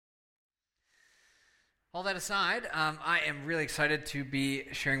All that aside, I am really excited to be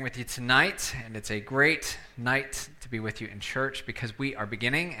sharing with you tonight, and it's a great night to be with you in church because we are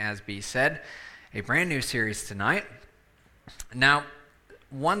beginning, as B said, a brand new series tonight. Now,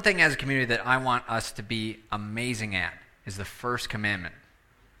 one thing as a community that I want us to be amazing at is the first commandment.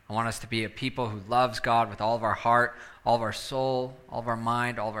 I want us to be a people who loves God with all of our heart, all of our soul, all of our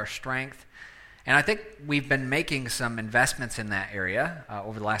mind, all of our strength. And I think we've been making some investments in that area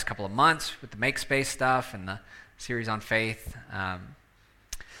over the last couple of months with the Make Space stuff and the series on faith.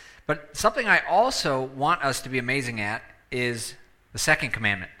 But something I also want us to be amazing at is the second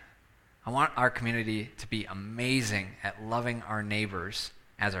commandment. I want our community to be amazing at loving our neighbors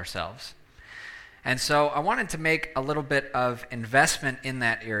as ourselves. And so I wanted to make a little bit of investment in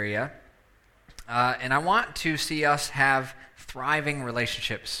that area. And I want to see us have thriving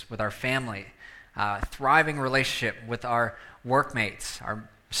relationships with our family, thriving relationship with our workmates, our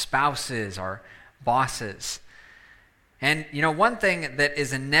spouses, our bosses. And, one thing that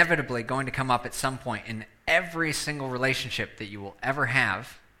is inevitably going to come up at some point in every single relationship that you will ever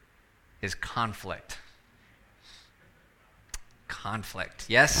have is conflict. Conflict.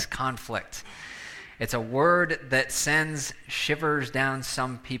 Yes, conflict. It's a word that sends shivers down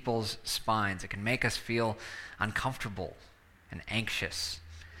some people's spines. It can make us feel uncomfortable and anxious.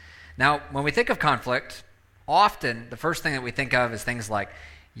 Now, when we think of conflict, often the first thing that we think of is things like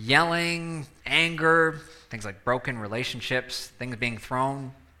yelling, anger, things like broken relationships, things being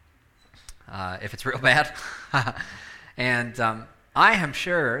thrown, if it's real bad. And I am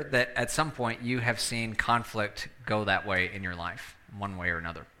sure that at some point you have seen conflict go that way in your life, one way or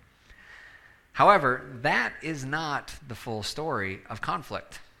another. However, that is not the full story of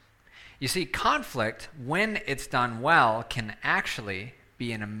conflict. You see, conflict, when it's done well, can actually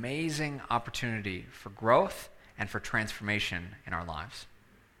be an amazing opportunity for growth and for transformation in our lives.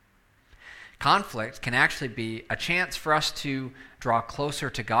 Conflict can actually be a chance for us to draw closer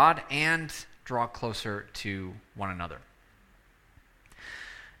to God and draw closer to one another.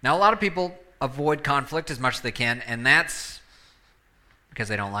 Now, a lot of people avoid conflict as much as they can, and that's because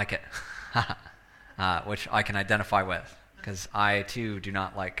they don't like it, which I can identify with, because I, too, do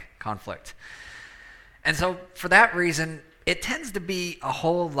not like conflict. And so, for that reason, it tends to be a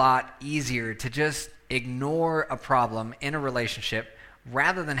whole lot easier to just ignore a problem in a relationship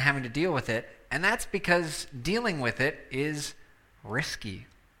rather than having to deal with it, and that's because dealing with it is risky.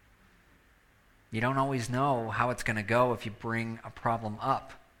 You don't always know how it's going to go if you bring a problem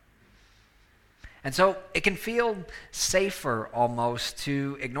up. And so it can feel safer almost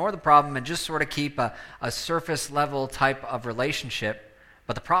to ignore the problem and just sort of keep a surface level type of relationship.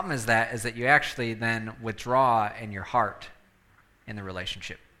 But the problem is that you actually then withdraw in your heart in the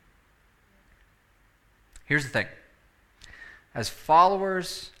relationship. Here's the thing. As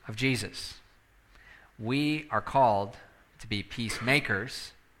followers of Jesus, we are called to be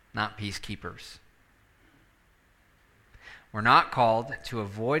peacemakers, not peacekeepers. We're not called to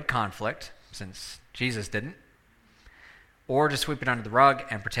avoid conflict, since Jesus didn't, or to sweep it under the rug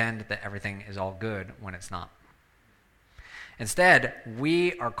and pretend that everything is all good when it's not. Instead,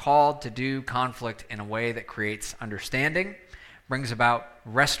 we are called to do conflict in a way that creates understanding, brings about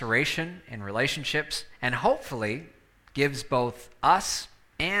restoration in relationships, and hopefully gives both us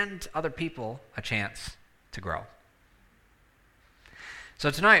and other people a chance to grow. So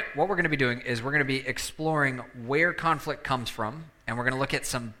tonight, what we're going to be doing is we're going to be exploring where conflict comes from, and we're going to look at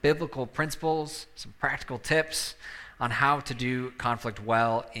some biblical principles, some practical tips on how to do conflict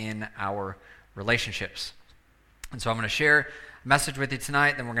well in our relationships. And so I'm going to share a message with you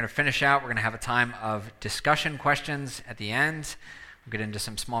tonight, then we're going to finish out. We're going to have a time of discussion questions at the end. We'll get into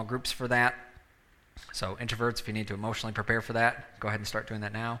some small groups for that. So introverts, if you need to emotionally prepare for that, go ahead and start doing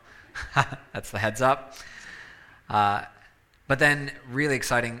that now. That's the heads up. But then, really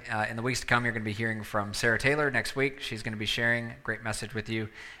exciting, in the weeks to come, you're going to be hearing from Sarah Taylor next week. She's going to be sharing a great message with you.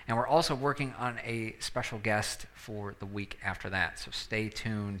 And we're also working on a special guest for the week after that. So stay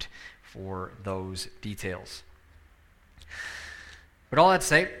tuned for those details. But all that to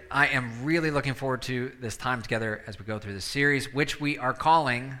say, I am really looking forward to this time together as we go through this series, which we are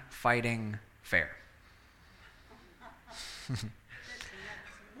calling Fighting Fair.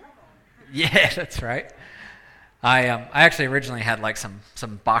 Yeah, that's right. I actually originally had like some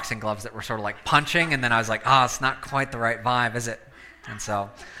boxing gloves that were sort of like punching, and then I was like, it's not quite the right vibe, is it? And so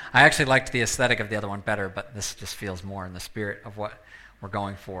I actually liked the aesthetic of the other one better, but this just feels more in the spirit of what we're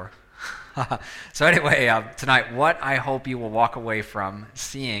going for. So anyway, tonight, what I hope you will walk away from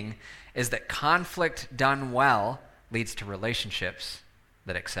seeing is that conflict done well leads to relationships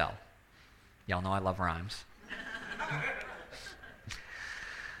that excel. Y'all know I love rhymes.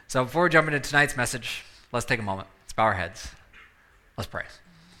 So before we jump into tonight's message, Let's take a moment. Let's bow our heads. Let's pray.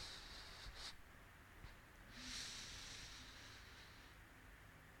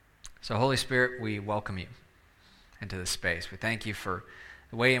 So, Holy Spirit, we welcome you into this space. We thank you for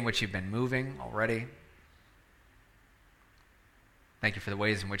the way in which you've been moving already. Thank you for the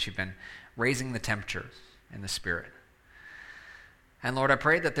ways in which you've been raising the temperature in the Spirit. And Lord, I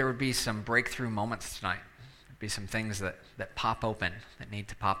pray that there would be some breakthrough moments tonight. There'd be some things that pop open, that need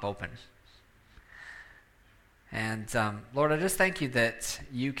to pop open. And Lord, I just thank you that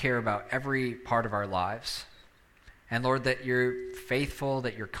you care about every part of our lives. And Lord, that you're faithful,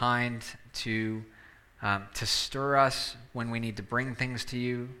 that you're kind to stir us when we need to bring things to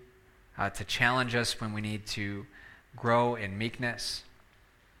you, to challenge us when we need to grow in meekness,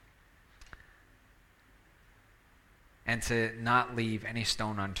 and to not leave any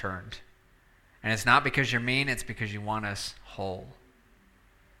stone unturned. And it's not because you're mean, it's because you want us whole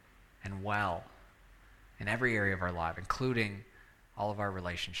and well in every area of our life, including all of our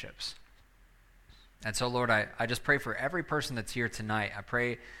relationships. And so, Lord, I just pray for every person that's here tonight. I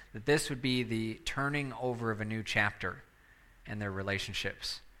pray that this would be the turning over of a new chapter in their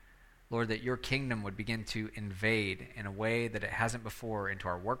relationships. Lord, that your kingdom would begin to invade in a way that it hasn't before into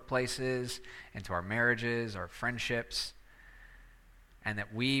our workplaces, into our marriages, our friendships, and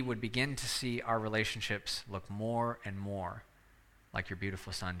that we would begin to see our relationships look more and more like your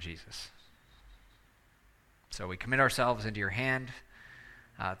beautiful Son, Jesus. So we commit ourselves into your hand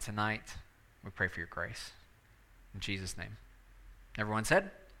tonight. We pray for your grace. In Jesus' name. Everyone said?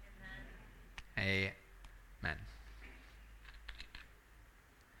 Amen. Amen.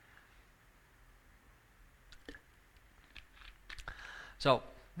 So,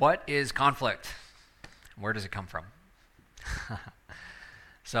 what is conflict? Where does it come from?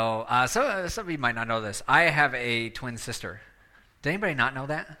 So some of you might not know this. I have a twin sister. Did anybody not know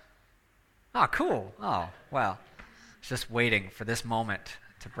that? Oh, cool. Oh, well. Just waiting for this moment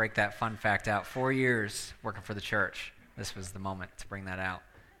to break that fun fact out. 4 years working for the church. This was the moment to bring that out.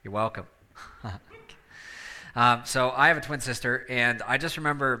 You're welcome. So I have a twin sister, and I just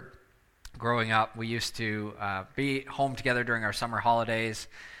remember growing up, we used to be home together during our summer holidays.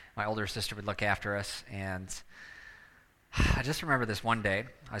 My older sister would look after us, and I just remember this one day.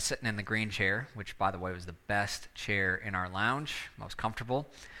 I was sitting in the green chair, which, by the way, was the best chair in our lounge, most comfortable,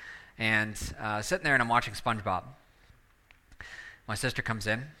 and sitting there, and I'm watching SpongeBob. My sister comes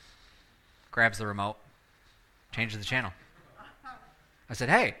in, grabs the remote, changes the channel. I said,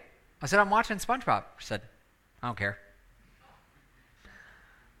 hey. I said, I'm watching SpongeBob. She said, I don't care.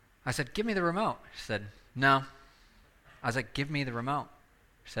 I said, give me the remote. She said, no. I was like, give me the remote.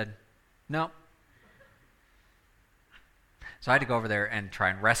 She said, no. So I had to go over there and try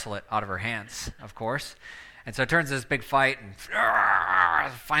and wrestle it out of her hands, of course. And so it turns this big fight, and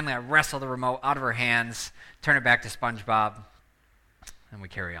finally I wrestle the remote out of her hands, turn it back to SpongeBob, and we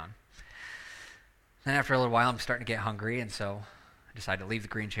carry on. Then after a little while, I'm starting to get hungry, and so I decided to leave the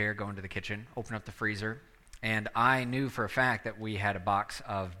green chair, go into the kitchen, open up the freezer, and I knew for a fact that we had a box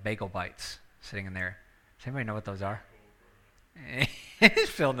of Bagel Bites sitting in there. Does anybody know what those are?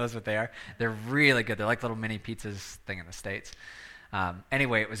 Phil knows what they are. They're really good. They're like little mini pizzas thing in the States.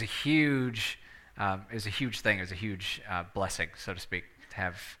 Anyway, it was a huge thing. It was a huge blessing, so to speak, to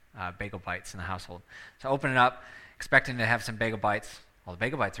have Bagel Bites in the household. So I open it up, expecting to have some Bagel Bites. All the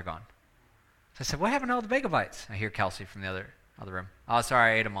Bagel Bites are gone. So I said, what happened to all the Bagel Bites? I hear Kelsey from the other room. Oh,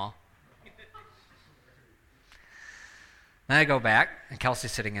 sorry, I ate them all. Then I go back, and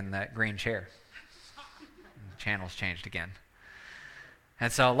Kelsey's sitting in the green chair. And the channel's changed again.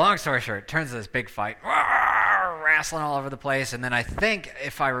 And so, long story short, it turns to this big fight, wrestling all over the place. And then I think,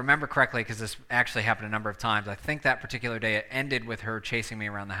 if I remember correctly, because this actually happened a number of times, I think that particular day it ended with her chasing me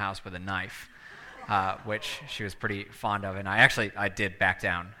around the house with a knife, which she was pretty fond of. And I did back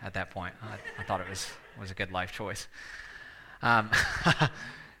down at that point. I thought it was a good life choice.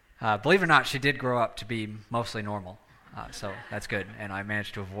 Believe it or not, she did grow up to be mostly normal. So that's good. And I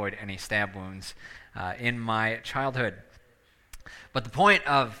managed to avoid any stab wounds in my childhood. But the point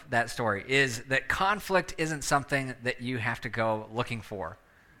of that story is that conflict isn't something that you have to go looking for.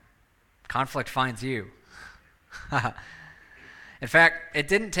 Conflict finds you. In fact, it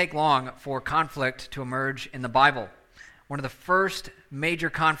didn't take long for conflict to emerge in the Bible. One of the first major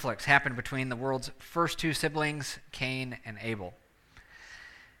conflicts happened between the world's first two siblings, Cain and Abel.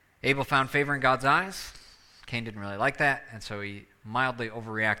 Abel found favor in God's eyes. Cain didn't really like that, and so he mildly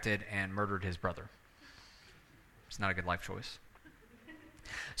overreacted and murdered his brother. It's not a good life choice.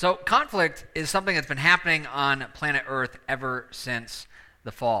 So conflict is something that's been happening on planet Earth ever since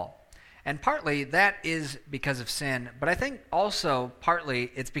the fall. And partly that is because of sin, but I think also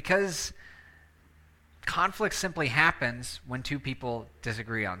partly it's because conflict simply happens when two people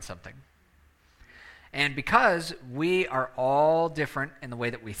disagree on something. And because we are all different in the way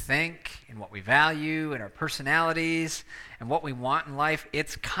that we think, in what we value, in our personalities, and what we want in life,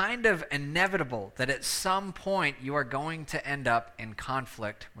 it's kind of inevitable that at some point you are going to end up in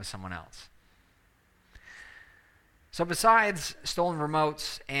conflict with someone else. So besides stolen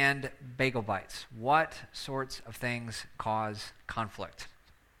remotes and bagel bites, what sorts of things cause conflict?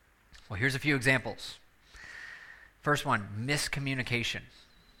 Well, here's a few examples. First one, miscommunication.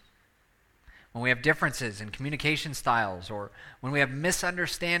 When we have differences in communication styles or when we have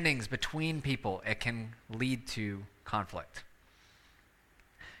misunderstandings between people, it can lead to conflict.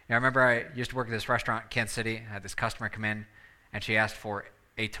 I remember I used to work at this restaurant in Kansas City. I had this customer come in, and she asked for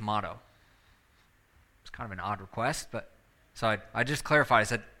a tomato. It's kind of an odd request, but so I just clarified. I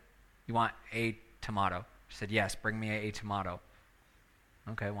said, "You want a tomato?" She said, "Yes, bring me a tomato."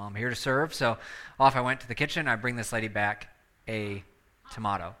 Okay, well, I'm here to serve, so off I went to the kitchen. I bring this lady back a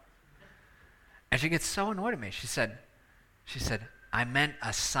tomato. And she gets so annoyed at me. She said, "I meant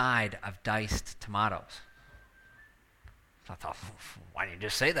a side of diced tomatoes." So I thought, why didn't you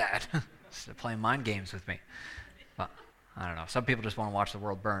just say that? Instead of playing mind games with me. But I don't know. Some people just want to watch the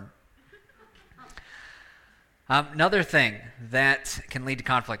world burn. Another thing that can lead to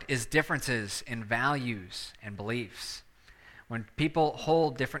conflict is differences in values and beliefs. When people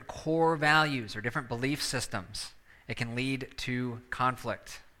hold different core values or different belief systems, it can lead to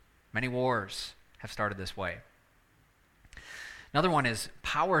conflict. Many wars have started this way. Another one is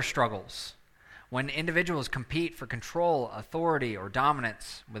power struggles. When individuals compete for control, authority, or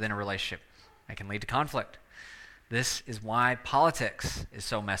dominance within a relationship, it can lead to conflict. This is why politics is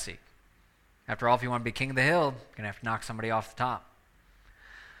so messy. After all, if you want to be king of the hill, you're going to have to knock somebody off the top.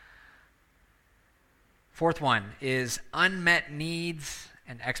 Fourth one is unmet needs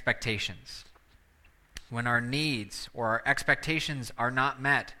and expectations. When our needs or our expectations are not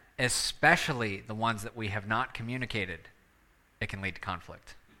met, especially the ones that we have not communicated, it can lead to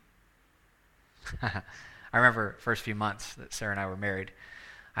conflict. I remember the first few months that Sarah and I were married,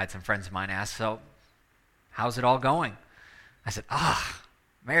 I had some friends of mine ask, "So, how's it all going?" I said,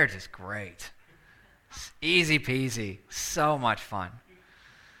 marriage is great. It's easy peasy, so much fun.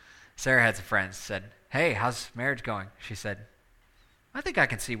 Sarah had some friends, said, "Hey, how's marriage going?" She said, "I think I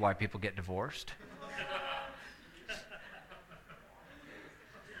can see why people get divorced."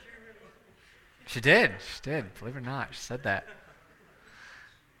 She did, believe it or not, she said that.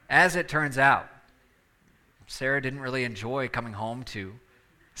 As it turns out, Sarah didn't really enjoy coming home to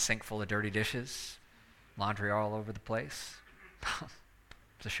a sink full of dirty dishes, laundry all over the place. It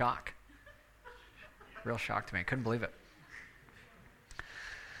was a shock. Real shock to me. I couldn't believe it.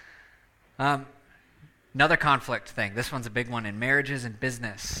 Another conflict thing. This one's a big one in marriages and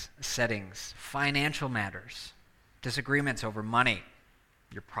business settings. Financial matters. Disagreements over money.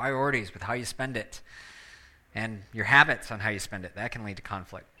 Your priorities with how you spend it. And your habits on how you spend it. That can lead to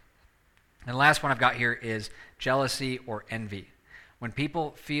conflict. And the last one I've got here is jealousy or envy. When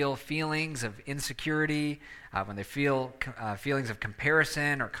people feel feelings of insecurity, when they feel feelings of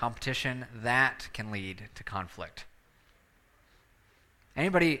comparison or competition, that can lead to conflict.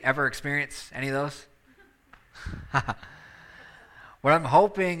 Anybody ever experience any of those? What I'm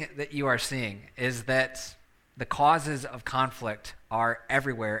hoping that you are seeing is that the causes of conflict are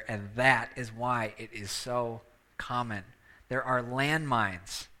everywhere, and that is why it is so common. There are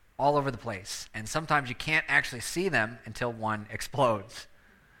landmines all over the place, and sometimes you can't actually see them until one explodes.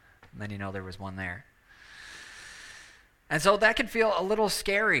 And then you know there was one there. And so that can feel a little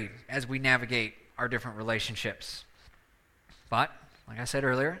scary as we navigate our different relationships. But, like I said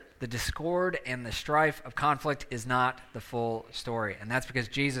earlier, the discord and the strife of conflict is not the full story. And that's because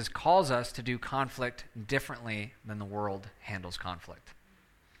Jesus calls us to do conflict differently than the world handles conflict.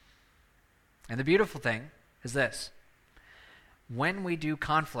 And the beautiful thing is this. When we do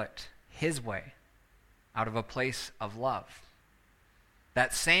conflict His way, out of a place of love,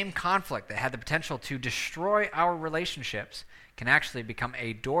 that same conflict that had the potential to destroy our relationships can actually become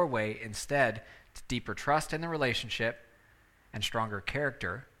a doorway instead to deeper trust in the relationship and stronger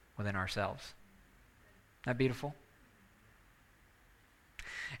character within ourselves. Isn't that beautiful?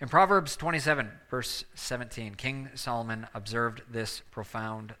 In Proverbs 27, verse 17, King Solomon observed this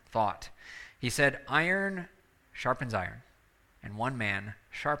profound thought. He said, "Iron sharpens iron, and one man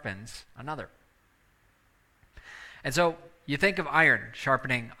sharpens another." And so you think of iron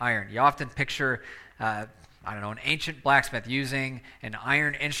sharpening iron. You often picture, an ancient blacksmith using an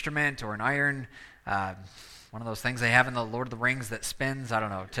iron instrument or an iron, one of those things they have in the Lord of the Rings that spins,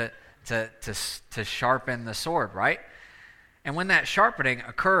 to sharpen the sword, right? And when that sharpening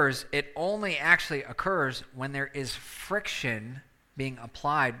occurs, it only actually occurs when there is friction being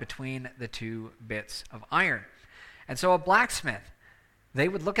applied between the two bits of iron. And so a blacksmith, they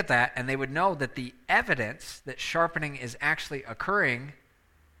would look at that and they would know that the evidence that sharpening is actually occurring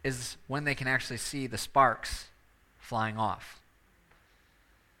is when they can actually see the sparks flying off.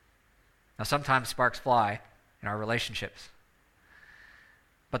 Now, sometimes sparks fly in our relationships,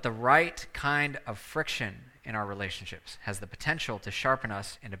 but the right kind of friction in our relationships has the potential to sharpen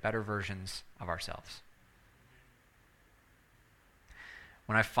us into better versions of ourselves.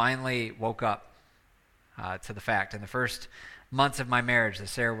 When I finally woke up to the fact in the first months of my marriage that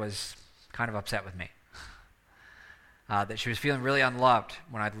Sarah was kind of upset with me, that she was feeling really unloved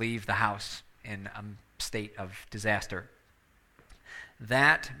when I'd leave the house in a state of disaster,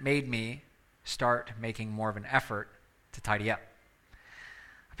 that made me start making more of an effort to tidy up.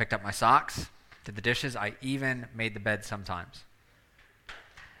 I picked up my socks, did the dishes, I even made the bed sometimes.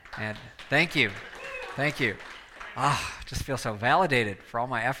 And thank you. Just feel so validated for all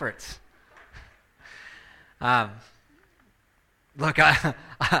my efforts. Look,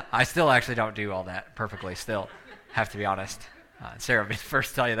 I still actually don't do all that perfectly still, have to be honest. Sarah will be the first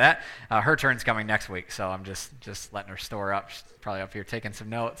to tell you that. Her turn's coming next week, so I'm just letting her store up. She's probably up here taking some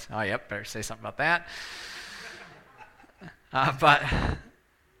notes. Oh, yep, better say something about that. But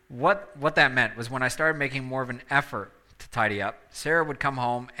what that meant was when I started making more of an effort to tidy up, Sarah would come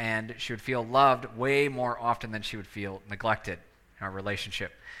home and she would feel loved way more often than she would feel neglected in our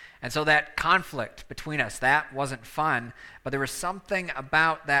relationship. And so that conflict between us, that wasn't fun, but there was something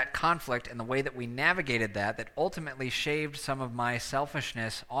about that conflict and the way that we navigated that ultimately shaved some of my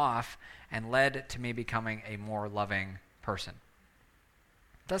selfishness off and led to me becoming a more loving person.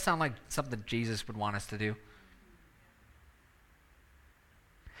 Does that sound like something Jesus would want us to do?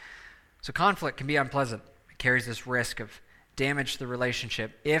 So conflict can be unpleasant. It carries this risk of damage to the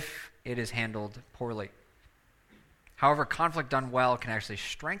relationship if it is handled poorly. However, conflict done well can actually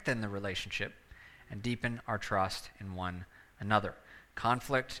strengthen the relationship and deepen our trust in one another.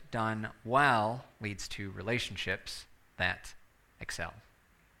 Conflict done well leads to relationships that excel.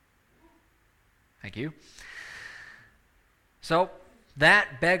 Thank you. So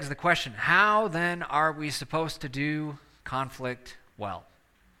that begs the question, how then are we supposed to do conflict well?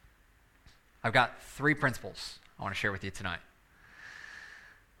 I've got 3 principles I want to share with you tonight.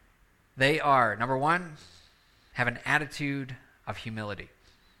 They are, number 1, have an attitude of humility.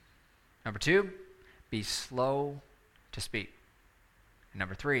 Number 2, be slow to speak. And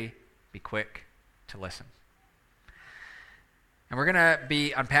number 3, be quick to listen. And we're going to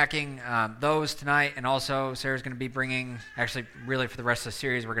be unpacking those tonight, and also Sarah's going to be bringing, actually really for the rest of the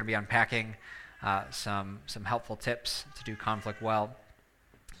series, we're going to be unpacking some helpful tips to do conflict well.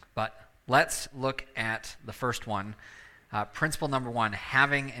 But let's look at the first one. Principle number 1,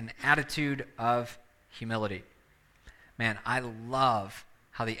 having an attitude of humility. Man, I love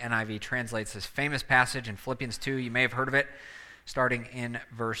how the NIV translates this famous passage in Philippians 2. You may have heard of it, starting in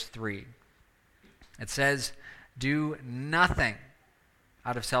verse 3. It says, "Do nothing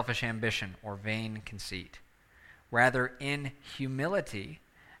out of selfish ambition or vain conceit. Rather, in humility,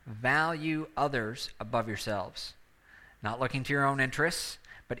 value others above yourselves, not looking to your own interests,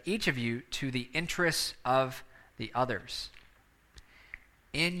 but each of you to the interests of the others."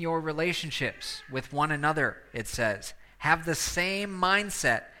 In your relationships with one another, it says, have the same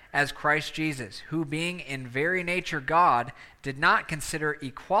mindset as Christ Jesus, who being in very nature God, did not consider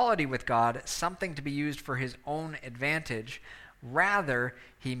equality with God something to be used for his own advantage. Rather,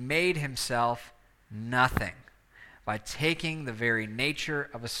 he made himself nothing by taking the very nature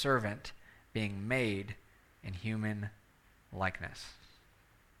of a servant, being made in human likeness.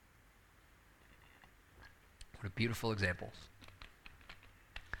 What a beautiful example.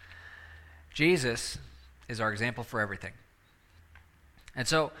 Jesus is our example for everything. And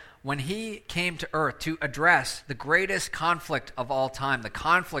so when he came to earth to address the greatest conflict of all time, the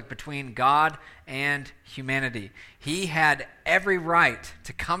conflict between God and humanity, he had every right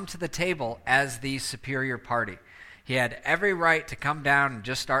to come to the table as the superior party. He had every right to come down and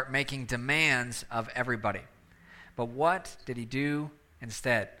just start making demands of everybody. But what did he do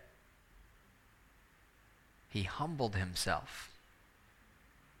instead? He humbled himself.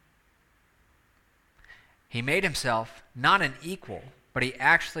 He made himself not an equal, but he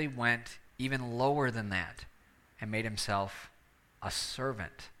actually went even lower than that and made himself a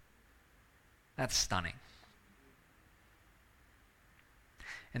servant. That's stunning.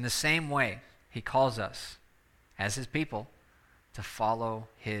 In the same way, he calls us, as his people, to follow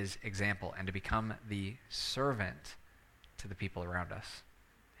his example and to become the servant to the people around us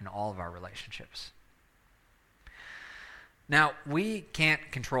in all of our relationships. Now, we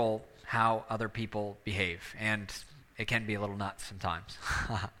can't control how other people behave, and it can be a little nuts sometimes.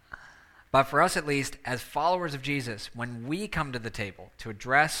 But for us at least, as followers of Jesus, when we come to the table to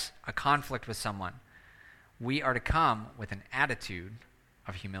address a conflict with someone, we are to come with an attitude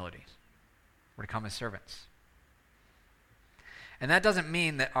of humility. We're to come as servants. And that doesn't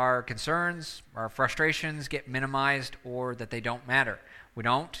mean that our concerns, our frustrations get minimized or that they don't matter. We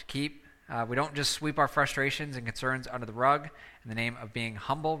don't just sweep our frustrations and concerns under the rug in the name of being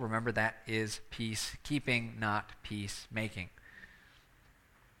humble. Remember, that is peacekeeping, not peacemaking.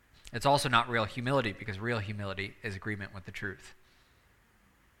 It's also not real humility, because real humility is agreement with the truth.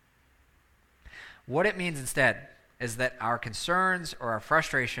 What it means instead is that our concerns or our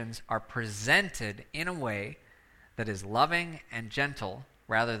frustrations are presented in a way that is loving and gentle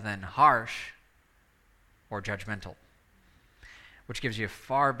rather than harsh or judgmental, which gives you a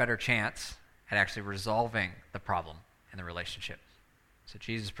far better chance at actually resolving the problem in the relationship. So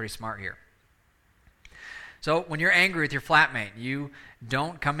Jesus is pretty smart here. So when you're angry with your flatmate, you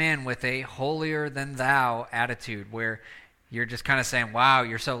don't come in with a holier-than-thou attitude where you're just kind of saying, wow,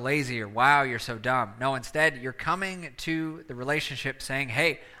 you're so lazy, or wow, you're so dumb. No, instead, you're coming to the relationship saying,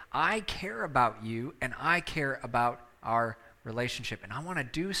 hey, I care about you, and I care about our relationship, and I want to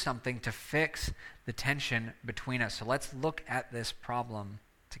do something to fix the tension between us. So let's look at this problem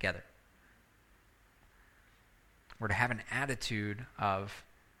together. We're to have an attitude of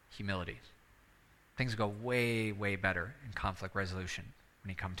humility. Things go way, way better in conflict resolution when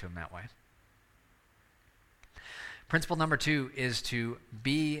you come to them that way. Principle number 2 is to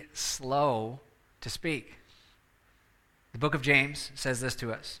be slow to speak. The book of James says this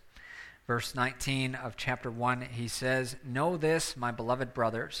to us. Verse 19 of chapter 1, he says, "Know this, my beloved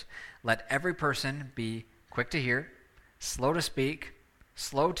brothers, let every person be quick to hear, slow to speak,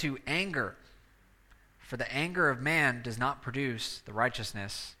 slow to anger, for the anger of man does not produce the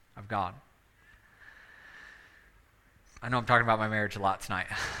righteousness of God." I know I'm talking about my marriage a lot tonight,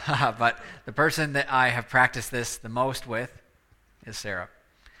 but the person that I have practiced this the most with is Sarah.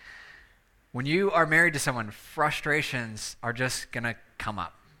 When you are married to someone, frustrations are just going to come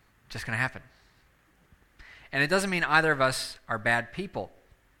up, just going to happen. And it doesn't mean either of us are bad people.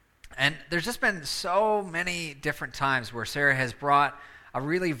 And there's just been so many different times where Sarah has brought a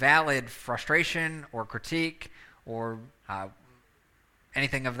really valid frustration or critique or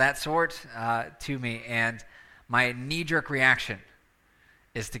anything of that sort to me, and my knee-jerk reaction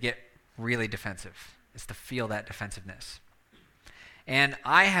is to get really defensive, is to feel that defensiveness. And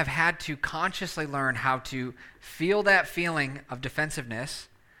I have had to consciously learn how to feel that feeling of defensiveness,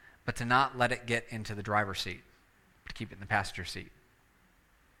 but to not let it get into the driver's seat, to keep it in the passenger seat.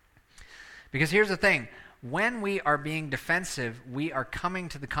 Because here's the thing, when we are being defensive, we are coming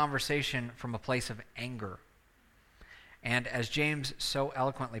to the conversation from a place of anger. And as James so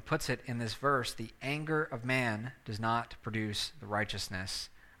eloquently puts it in this verse, the anger of man does not produce the righteousness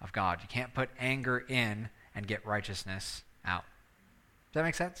of God. You can't put anger in and get righteousness out. Does that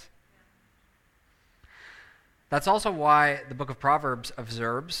make sense? That's also why the book of Proverbs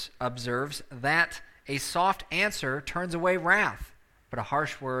observes that a soft answer turns away wrath, but a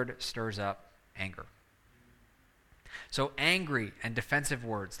harsh word stirs up anger. So angry and defensive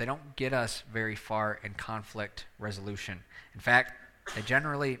words, they don't get us very far in conflict resolution. In fact, they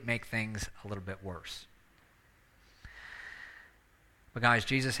generally make things a little bit worse. But guys,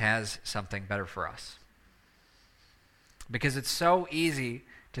 Jesus has something better for us. Because it's so easy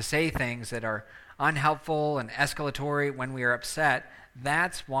to say things that are unhelpful and escalatory when we are upset.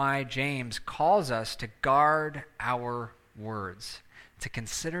 That's why James calls us to guard our words, to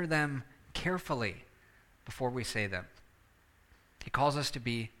consider them carefully before we say them. He calls us to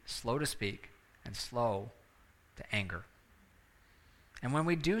be slow to speak and slow to anger. And when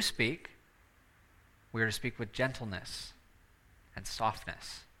we do speak, we are to speak with gentleness and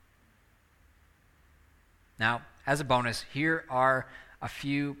softness. Now, as a bonus, here are a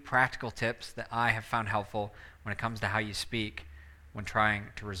few practical tips that I have found helpful when it comes to how you speak when trying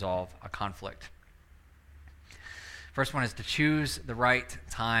to resolve a conflict. First one is to choose the right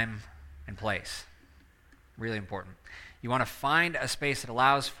time and place. Really important. You want to find a space that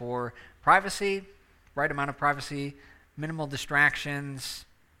allows for privacy, right amount of privacy, minimal distractions,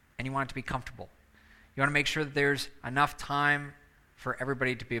 and you want it to be comfortable. You want to make sure that there's enough time for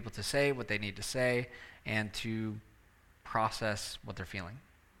everybody to be able to say what they need to say and to process what they're feeling.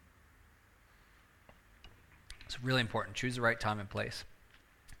 It's really important. Choose the right time and place.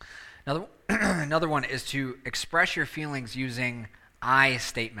 Another one is to express your feelings using I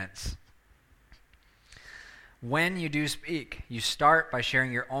statements. When you do speak, you start by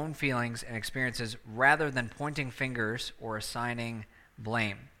sharing your own feelings and experiences rather than pointing fingers or assigning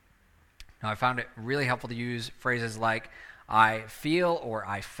blame. Now, I found it really helpful to use phrases like, I feel, or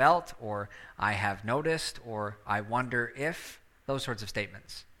I felt, or I have noticed, or I wonder if, those sorts of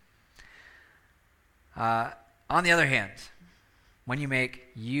statements. On the other hand, when you make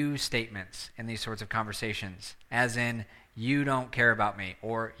you statements in these sorts of conversations, as in, you don't care about me,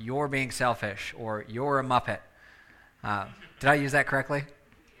 or you're being selfish, or you're a muppet. Did I use that correctly?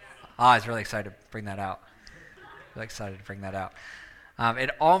 I was really excited to bring that out.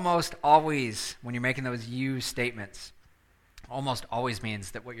 It almost always, when you're making those you statements, almost always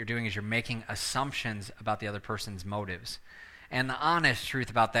means that what you're doing is you're making assumptions about the other person's motives. And the honest truth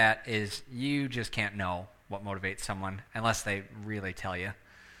about that is you just can't know what motivates someone unless they really tell you.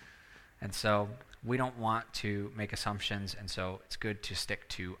 And so we don't want to make assumptions, and so it's good to stick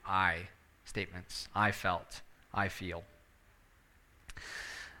to I statements. I felt, I feel.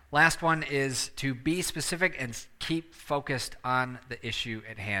 Last one is to be specific and keep focused on the issue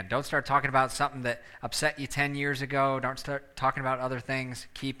at hand. Don't start talking about something that upset you 10 years ago. Don't start talking about other things.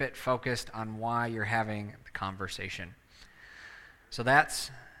 Keep it focused on why you're having the conversation. So that's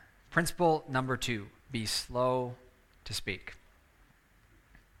principle number 2. Be slow to speak.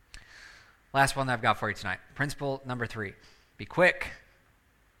 Last one that I've got for you tonight. Principle number 3. Be quick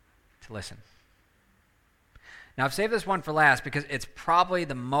to listen. Now, I've saved this one for last because it's probably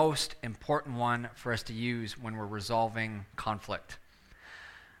the most important one for us to use when we're resolving conflict.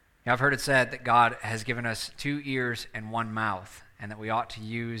 Now, I've heard it said that God has given us 2 ears and 1 mouth, and that we ought to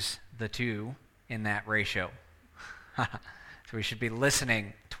use the 2 in that ratio. So we should be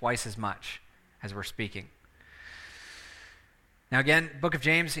listening twice as much as we're speaking. Now again, Book of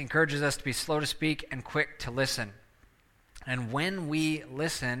James encourages us to be slow to speak and quick to listen. And when we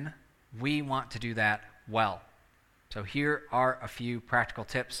listen, we want to do that well. So here are a few practical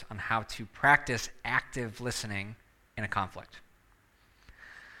tips on how to practice active listening in a conflict.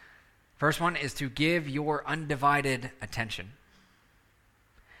 First one is to give your undivided attention.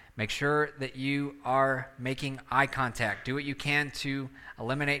 Make sure that you are making eye contact. Do what you can to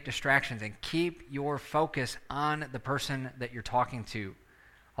eliminate distractions and keep your focus on the person that you're talking to,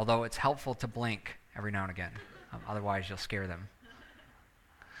 although it's helpful to blink every now and again. Otherwise, you'll scare them.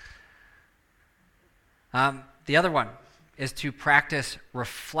 The other one is to practice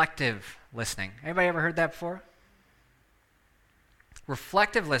reflective listening. Anybody ever heard that before?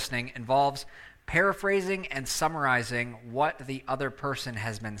 Reflective listening involves paraphrasing and summarizing what the other person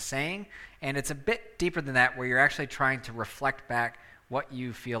has been saying, and it's a bit deeper than that, where you're actually trying to reflect back what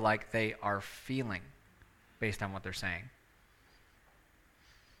you feel like they are feeling based on what they're saying.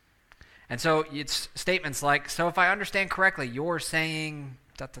 And so it's statements like, so if I understand correctly, you're saying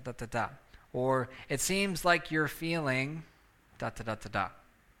da da da da da. Or it seems like you're feeling da da da da da.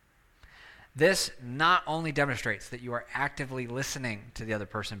 This not only demonstrates that you are actively listening to the other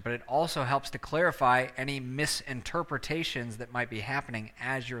person, but it also helps to clarify any misinterpretations that might be happening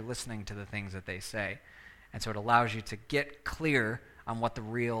as you're listening to the things that they say. And so it allows you to get clear on what the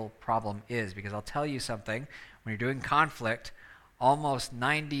real problem is. Because I'll tell you something, when you're doing conflict, almost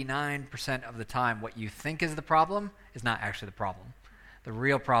 99% of the time what you think is the problem is not actually the problem. The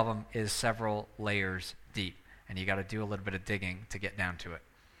real problem is several layers deep, and you got to do a little bit of digging to get down to it.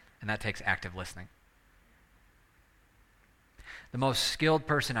 And that takes active listening. The most skilled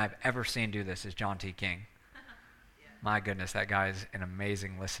person I've ever seen do this is John T. King. My goodness, that guy is an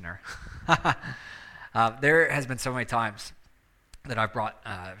amazing listener. There has been so many times that I've brought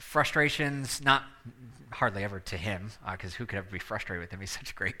frustrations, not hardly ever to him, because who could ever be frustrated with him? He's such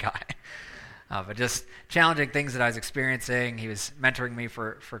a great guy. But just challenging things that I was experiencing. He was mentoring me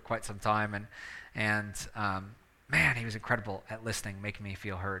for quite some time, and man, he was incredible at listening, making me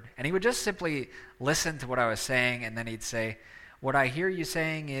feel heard. And he would just simply listen to what I was saying, and then he'd say, what I hear you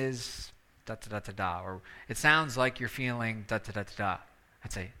saying is da-da-da-da-da, or it sounds like you're feeling da-da-da-da-da.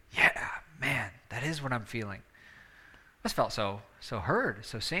 I'd say, yeah, man, that is what I'm feeling. I just felt so heard,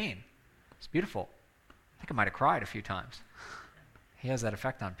 so seen. It's beautiful. I think I might have cried a few times. He has that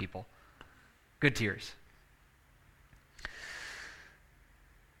effect on people. Good tears.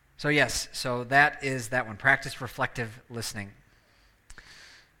 So yes, so that is that one. Practice reflective listening.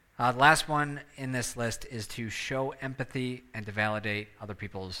 The last one in this list is to show empathy and to validate other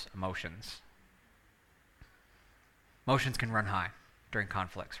people's emotions. Emotions can run high during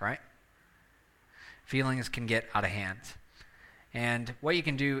conflicts, right? Feelings can get out of hand. And what you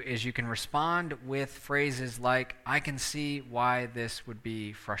can do is you can respond with phrases like, I can see why this would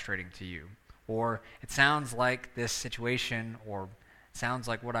be frustrating to you. Or it sounds like this situation, or it sounds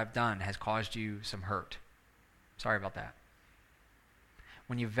like what I've done has caused you some hurt. Sorry about that.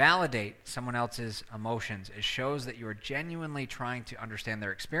 When you validate someone else's emotions, it shows that you are genuinely trying to understand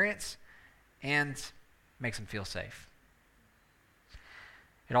their experience and makes them feel safe.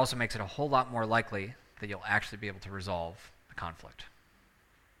 It also makes it a whole lot more likely that you'll actually be able to resolve the conflict.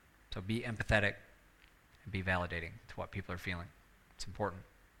 So be empathetic and be validating to what people are feeling. It's important.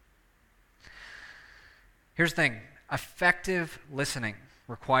 Here's the thing. Effective listening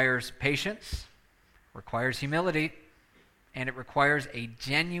requires patience, requires humility, and it requires a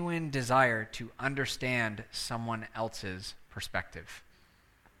genuine desire to understand someone else's perspective.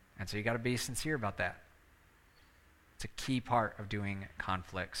 And so you got to be sincere about that. It's a key part of doing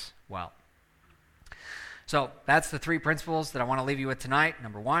conflicts well. So that's the 3 principles that I want to leave you with tonight.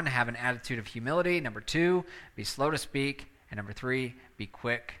 Number 1, have an attitude of humility. Number 2, be slow to speak. And number 3, be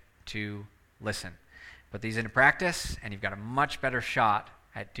quick to listen. Put these into practice, and you've got a much better shot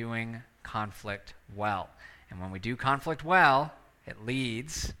at doing conflict well. And when we do conflict well, it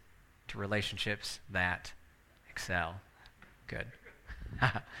leads to relationships that excel. Good.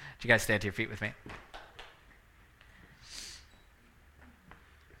 Did you guys stand to your feet with me?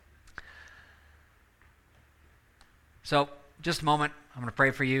 So, just a moment. I'm going to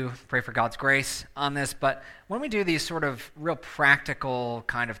pray for you, pray for God's grace on this. But when we do these sort of real practical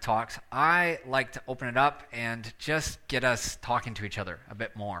kind of talks, I like to open it up and just get us talking to each other a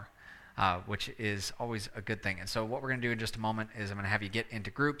bit more, which is always a good thing. And so what we're going to do in just a moment is I'm going to have you get into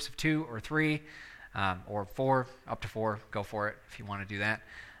groups of 2 or 3 or 4, up to 4. Go for it if you want to do that.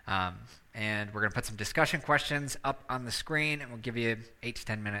 And we're going to put some discussion questions up on the screen, and we'll give you 8 to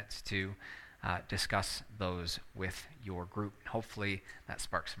 10 minutes to discuss those with your group. Hopefully that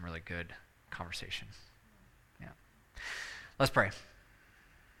sparks some really good conversation. Yeah. Let's pray.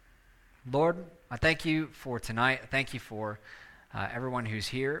 Lord, I thank you for tonight. I thank you for everyone who's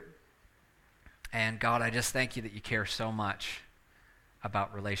here. And God, I just thank you that you care so much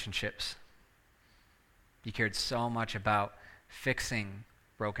about relationships. You cared so much about fixing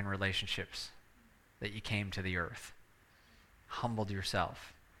broken relationships that you came to the earth, humbled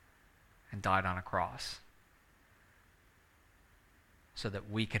yourself, and died on a cross so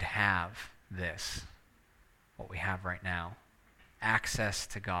that we could have this, what we have right now, access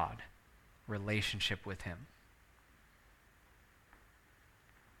to God, relationship with him.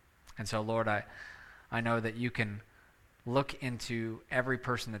 And so, Lord, I know that you can look into every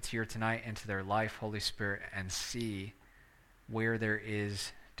person that's here tonight, into their life, Holy Spirit, and see where there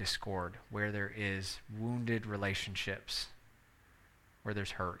is discord, where there is wounded relationships, where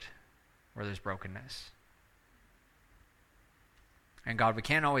there's hurt, where there's brokenness. And God, we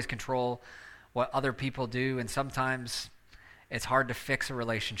can't always control what other people do, and sometimes it's hard to fix a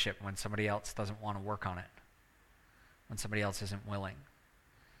relationship when somebody else doesn't want to work on it, when somebody else isn't willing.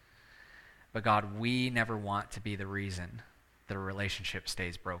 But God, we never want to be the reason that a relationship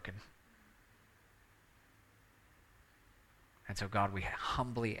stays broken. And so, God, we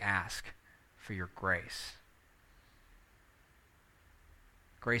humbly ask for your grace.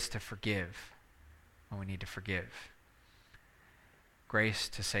 Grace to forgive when we need to forgive. Grace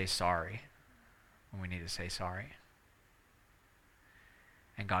to say sorry when we need to say sorry.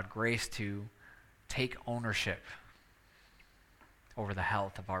 And God, grace to take ownership over the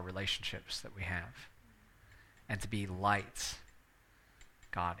health of our relationships that we have. And to be lights,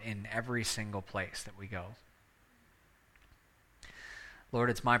 God, in every single place that we go. Lord,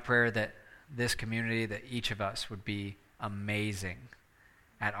 it's my prayer that this community, that each of us would be amazing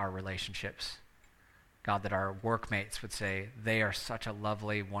at our relationships. God, that our workmates would say, they are such a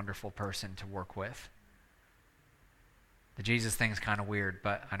lovely, wonderful person to work with. The Jesus thing's kind of weird,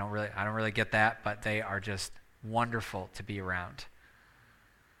 but I don't really get that, but they are just wonderful to be around.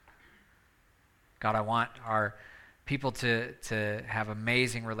 God, I want our people to have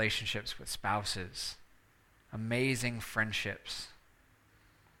amazing relationships with spouses, amazing friendships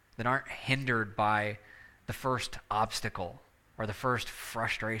that aren't hindered by the first obstacle or the first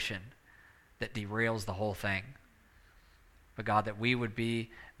frustration that derails the whole thing. But God, that we would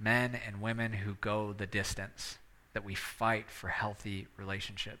be men and women who go the distance, that we fight for healthy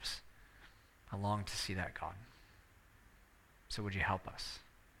relationships. I long to see that, God. So would you help us?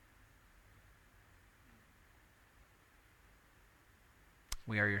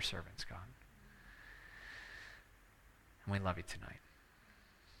 We are your servants, God. And we love you tonight.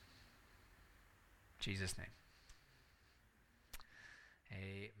 In Jesus' name.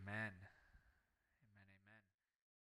 Amen.